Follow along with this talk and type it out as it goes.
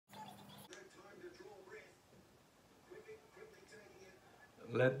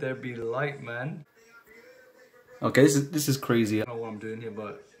Let there be light, man. Okay, this is crazy. I don't know what I'm doing here,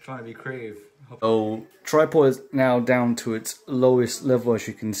 but trying to be creative. So tripod is now down to its lowest level, as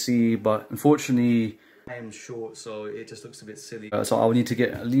you can see, but unfortunately I am short, so it just looks a bit silly. So I'll need to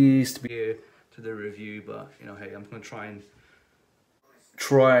get at least here to the review, but you know, hey, I'm gonna try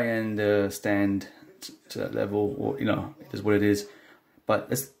and stand to that level, or you know, it is what it is. But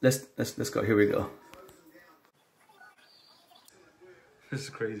let's go. Here we go. This is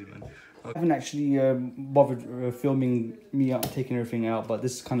crazy, man. I haven't actually bothered filming me out taking everything out, but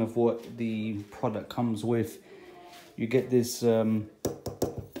this is kind of what the product comes with. You get this,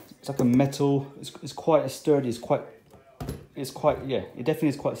 it's like a metal, it's quite sturdy, it definitely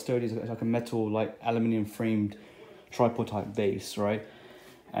is quite sturdy. It's like a metal, like aluminium framed tripod type base, right?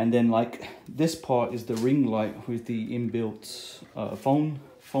 And then like this part is the ring light with the inbuilt phone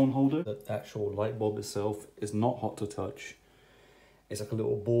holder. The actual light bulb itself is not hot to touch. It's like a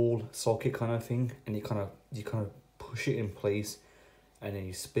little ball socket kind of thing, and you kind of push it in place, and then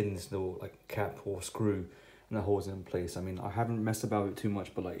you spin this little like cap or screw, and that holds it in place. I mean, I haven't messed about it too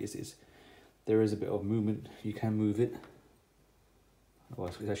much, but like there is a bit of movement. You can move it. Well,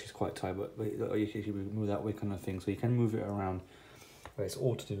 it's actually quite tight, but you can move that way kind of thing. So you can move it around. But it's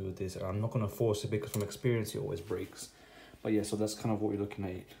all to do with this. I'm not gonna force it because from experience it always breaks. But yeah, so that's kind of what we're looking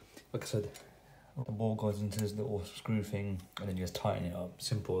at. Like I said, the ball goes into this little screw thing, and then you just tighten it up.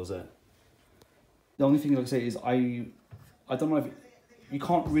 Simple as that. The only thing like I say is I don't know if you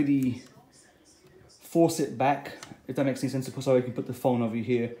can't really force it back, if that makes any sense. So you can put the phone over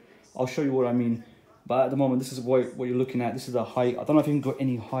here. I'll show you what I mean. But at the moment, this is what you're looking at. This is the height. I don't know if you can go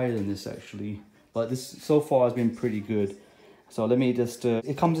any higher than this actually, but this so far has been pretty good. So let me just.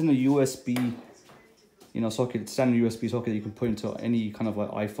 It comes in a USB, socket, standard USB socket. You can put into any kind of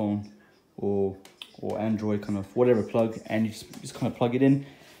like iPhone or Android kind of whatever plug, and you just kind of plug it in,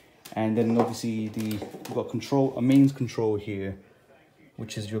 and then obviously you've got a mains control here,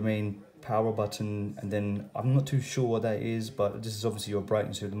 which is your main power button, and then I'm not too sure what that is, but this is obviously your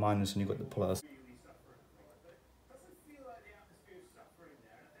brightness, so the minus, and you've got the plus.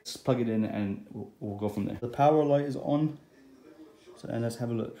 Just plug it in and we'll go from there. The power light is on, so and let's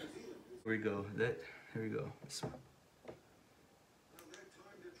have a look. Here we go. Here we go.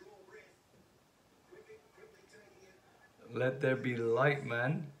 Let there be light,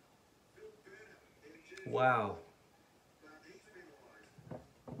 man. Wow.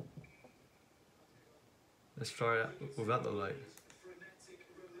 Let's try it without the light.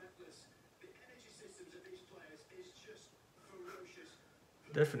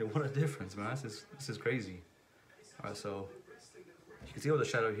 Definitely, what a difference, man. This is crazy. Alright, so you can see all the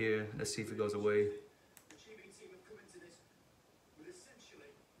shadow here. Let's see if it goes away.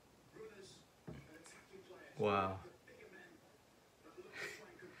 Wow.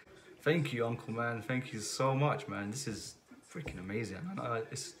 Thank you, Uncle, man. Thank you so much, man. This is freaking amazing.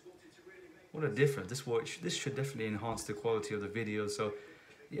 What a difference. This should definitely enhance the quality of the video. So,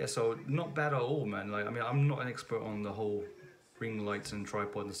 yeah, so not bad at all, man. Like, I mean, I'm not an expert on the whole ring lights and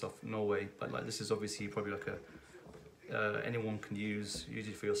tripod and stuff. No way. But like, this is obviously probably like anyone can use,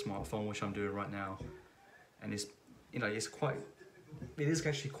 usually for your smartphone, which I'm doing right now. And it's, it is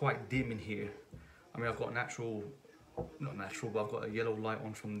actually quite dim in here. I mean, I've got not natural, but I've got a yellow light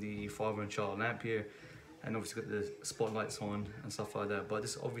on from the father and child lamp here, and obviously got the spotlights on and stuff like that. But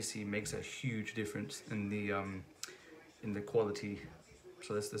this obviously makes a huge difference in the quality.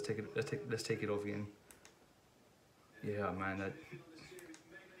 So let's take it off again. Yeah, man.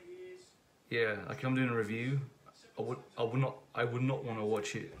 Yeah, like if I'm doing a review, I would not want to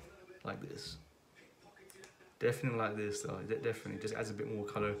watch it like this. Definitely like this though. Definitely just adds a bit more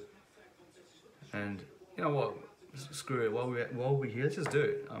color. And you know what? Screw it. While we're here, let's just do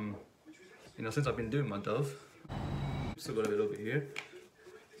it. Since I've been doing my dove, still got a little bit here.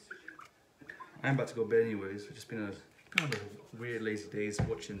 I'm about to go to bed anyways. It's just been a kind of weird lazy days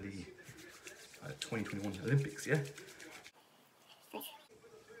watching the 2021 Olympics. Yeah.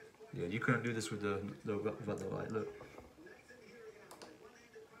 Yeah, you couldn't do this with without the light. Look,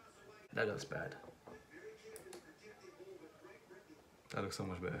 that looks bad. That looks so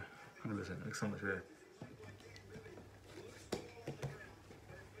much better. 100%. That looks so much better.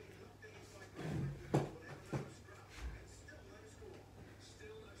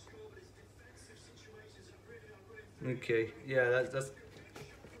 Okay, yeah,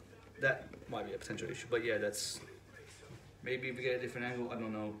 that might be a potential issue, but yeah, maybe if we get a different angle, I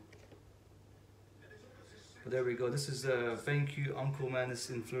don't know. But there we go. This is thank you, Uncle, man. This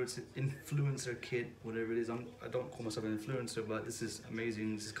influencer kit, whatever it is. I don't call myself an influencer, but this is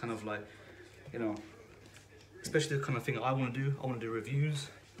amazing. This is kind of like, especially the kind of thing I want to do. I want to do reviews,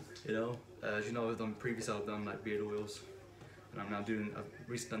 you know. As you know, I've done previously, I've done like beard oils, and I've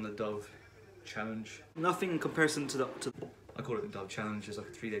recently done the Dove challenge. Nothing in comparison to I call it the Dove challenge. It's like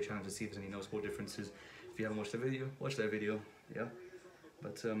a 3-day challenge to see if there's any noticeable differences. If you haven't watched the video, watch that video. Yeah.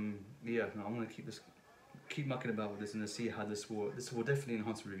 But yeah, no, I'm gonna keep mucking about with this and see how this will definitely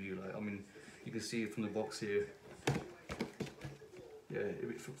enhance the review. Like, I mean, you can see it from the box here. Yeah,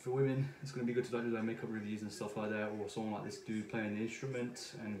 for women, it's going to be good to do like makeup reviews and stuff like that, or someone like this dude playing the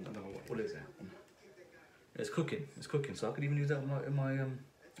instrument, and I don't know what is that. It's cooking, so I could even use that in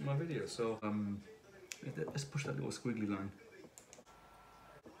my video. So let's push that little squiggly line.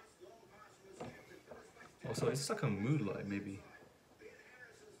 Also, it's like a mood light maybe.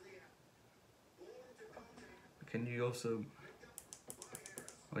 Can you also?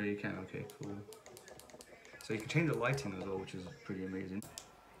 Oh, yeah, you can. Okay, cool. So you can change the lighting as well, which is pretty amazing.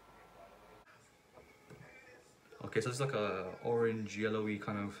 Okay, so it's like a orange, yellowy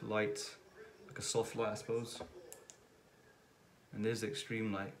kind of light, like a soft light, I suppose. And there's the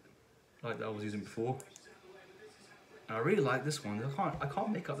extreme light that I was using before. And I really like this one. I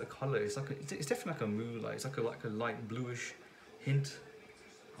can't make up the color. It's definitely like a mood light. It's like a light bluish hint.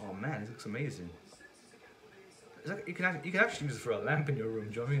 Oh man, it looks amazing. It's like you can actually use it for a lamp in your room.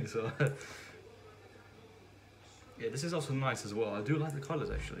 Do you know what I mean? So. Yeah, this is also nice as well. I do like the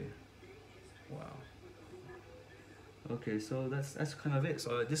colors actually. Wow. Okay, so that's kind of it.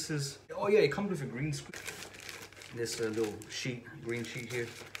 So this is, oh yeah, it comes with a green screen. This little green sheet here,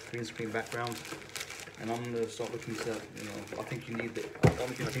 green screen background. And I'm gonna start looking to that. You know, I think you need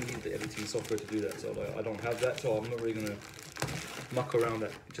the editing software to do that. So like, I don't have that, so I'm not really gonna muck around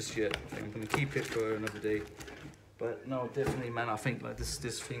that just yet. I'm gonna keep it for another day. But no, definitely, man. I think like this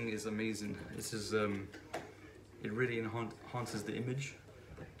thing is amazing. This is it really enhances the image.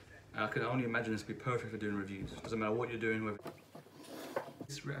 I can only imagine this would be perfect for doing reviews. Doesn't matter what you're doing.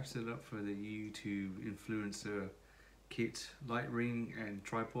 This wraps it up for the YouTube influencer kit, light ring and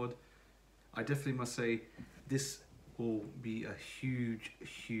tripod. I definitely must say this will be a huge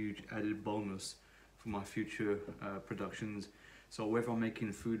added bonus for my future productions. So whether I'm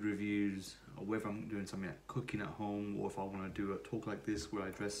making food reviews, or whether I'm doing something like cooking at home, or if I want to do a talk like this where I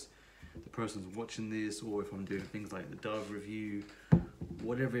address the person's watching this, or if I'm doing things like the Dove review,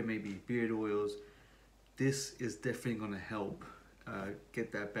 whatever it may be, beard oils, this is definitely going to help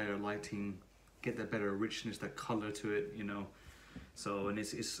get that better lighting, get that better richness, that color to it, you know. So, and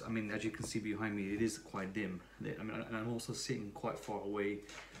it's I mean, as you can see behind me, it is quite dim. I mean, and I'm also sitting quite far away.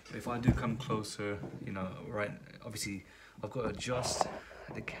 If I do come closer, you know, right, obviously I've got to adjust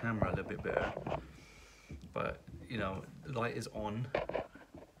the camera a little bit better, but you know, the light is on.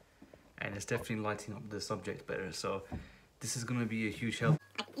 And it's definitely lighting up the subject better. So this is going to be a huge help.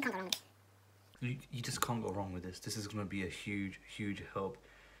 You can't go wrong with this. You just can't go wrong with this. This is going to be a huge help.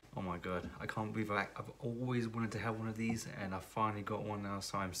 Oh my god, I can't believe I've always wanted to have one of these, and I finally got one now,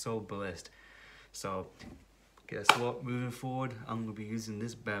 so I'm so blessed. So guess what, moving forward, I'm going to be using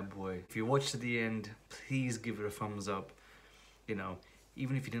this bad boy. If you watch to the end, please give it a thumbs up. You know,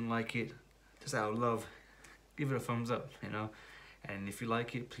 even if you didn't like it, just out of love, give it a thumbs up, you know. And if you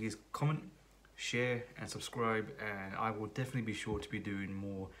like it, please comment, share and subscribe, and I will definitely be sure to be doing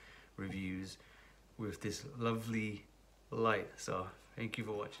more reviews with this lovely light. So thank you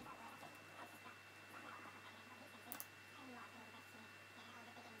for watching.